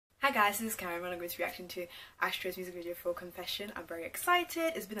Hi guys, this is Karen and I'm going to be reacting to Astro's music video for Confession. I'm very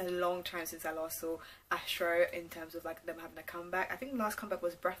excited. It's been a long time since I last saw Astro in terms of like them having a comeback. I think the last comeback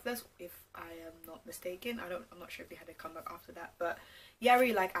was Breathless, if I am not mistaken. I'm not sure if they had a comeback after that, but yeah, I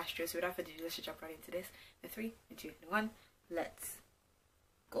really like Astro. So without further ado, let's just jump right into this. In 3, 2, 1, let's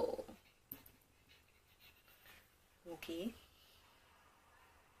go. Okay.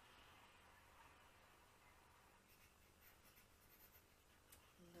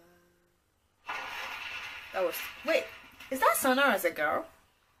 That was, wait, is that Sana as a girl?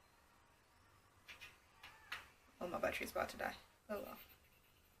 Oh, my battery's about to die. Oh well.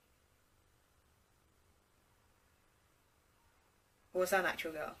 Or was that an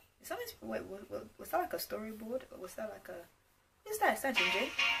actual girl? Is that, wait, was that like a storyboard? Or was that like a, what is that? Is that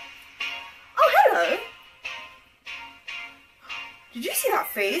Ginger? Oh, hello! Did you see that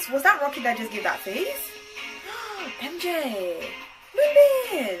face? Was that Rocky that just gave that face? MJ!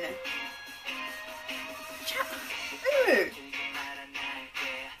 Moonbin! Ooh.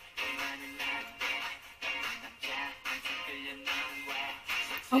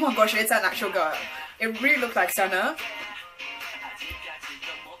 Oh my gosh, it's an actual girl. It really looked like Sana.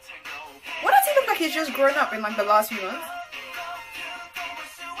 What does he look like he's just grown up in like the last few months?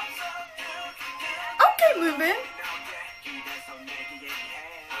 Okay, Moonbin.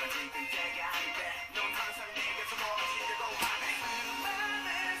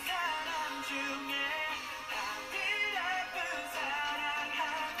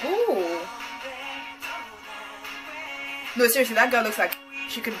 Ooh. No, seriously, that girl looks like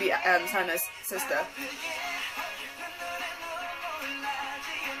she could be Sana's sister.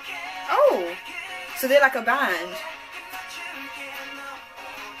 Oh, so they're like a band.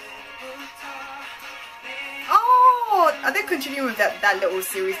 Oh, are they continuing with that little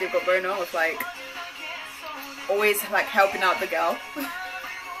series they've got going on with like always like helping out the girl?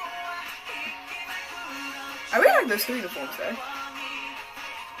 I really like those two uniforms though.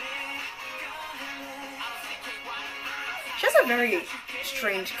 She has a very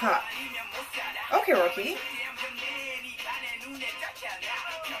strange cut. Okay, Rocky.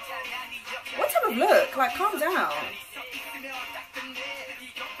 What type of look? Like, calm down.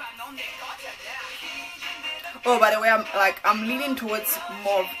 Oh, by the way, I'm leaning towards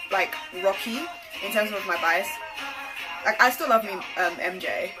more like Rocky in terms of my bias. Like, I still love me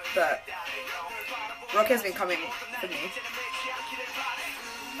MJ, but Rocky has been coming for me.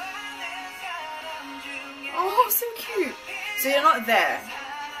 Oh, so cute. So you're not there,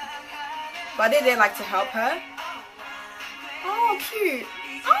 but they like to help her. Oh, cute.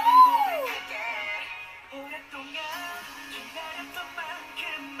 Oh.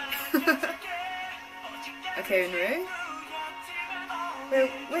 Okay, no.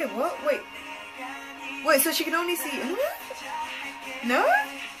 Wait, what? Wait, so she can only see. No?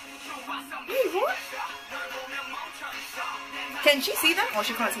 Wait, what? Can she see them or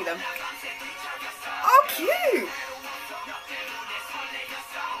she can't see them? Oh, cute.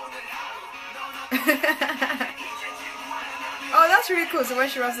 Oh, that's really cool. So when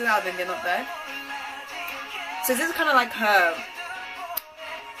she runs it out, then they're not there. So this is kind of like her,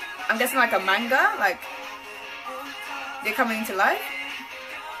 I'm guessing like a manga, like they're coming into life.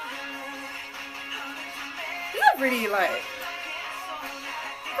 Isn't that really like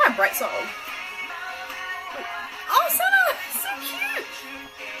quite bright song? Oh, Sana, so cute.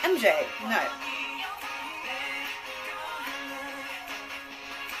 MJ, no.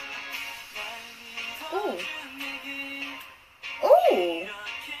 Oh. Oh.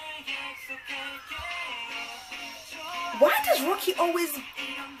 Why does Rocky always,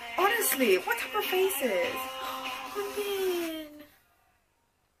 honestly, what type of faces? Oh, man.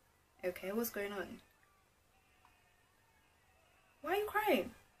 Okay, what's going on? Why are you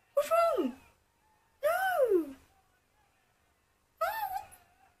crying? What's wrong? No.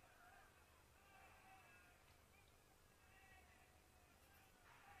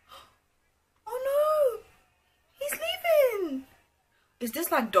 Is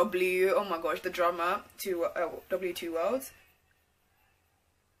this like W? Oh my gosh, the drama to W2 Worlds.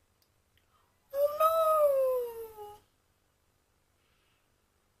 Oh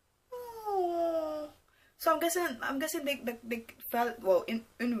no! Oh. So I'm guessing they fell. Well,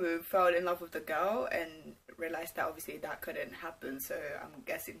 Unwoo fell in love with the girl and realized that obviously that couldn't happen. So I'm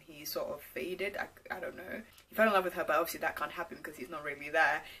guessing he sort of faded. I don't know. He fell in love with her, but obviously that can't happen because he's not really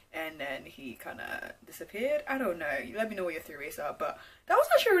there. And then he kind of disappeared. I don't know. You let me know what your theories are. But that was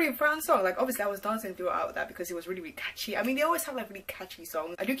actually a really fun song. Like, obviously I was dancing throughout that because it was really, really catchy. I mean, they always have like really catchy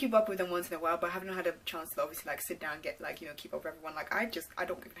songs. I do keep up with them once in a while, but I haven't had a chance to obviously like sit down and get like, you know, keep up with everyone. Like, I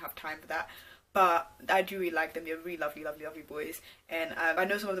don't even have time for that. but I do really like them. They're really lovely, lovely, lovely boys. And I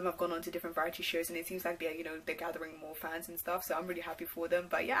know some of them have gone on to different variety shows, and it seems like they're, you know, they're gathering more fans and stuff. So I'm really happy for them.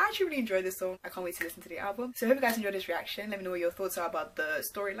 But yeah, I actually really enjoyed this song. I can't wait to listen to the album. So I hope you guys enjoyed this reaction. Let me know what your thoughts are about the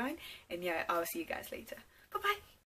storyline. And yeah, I'll see you guys later. Bye bye.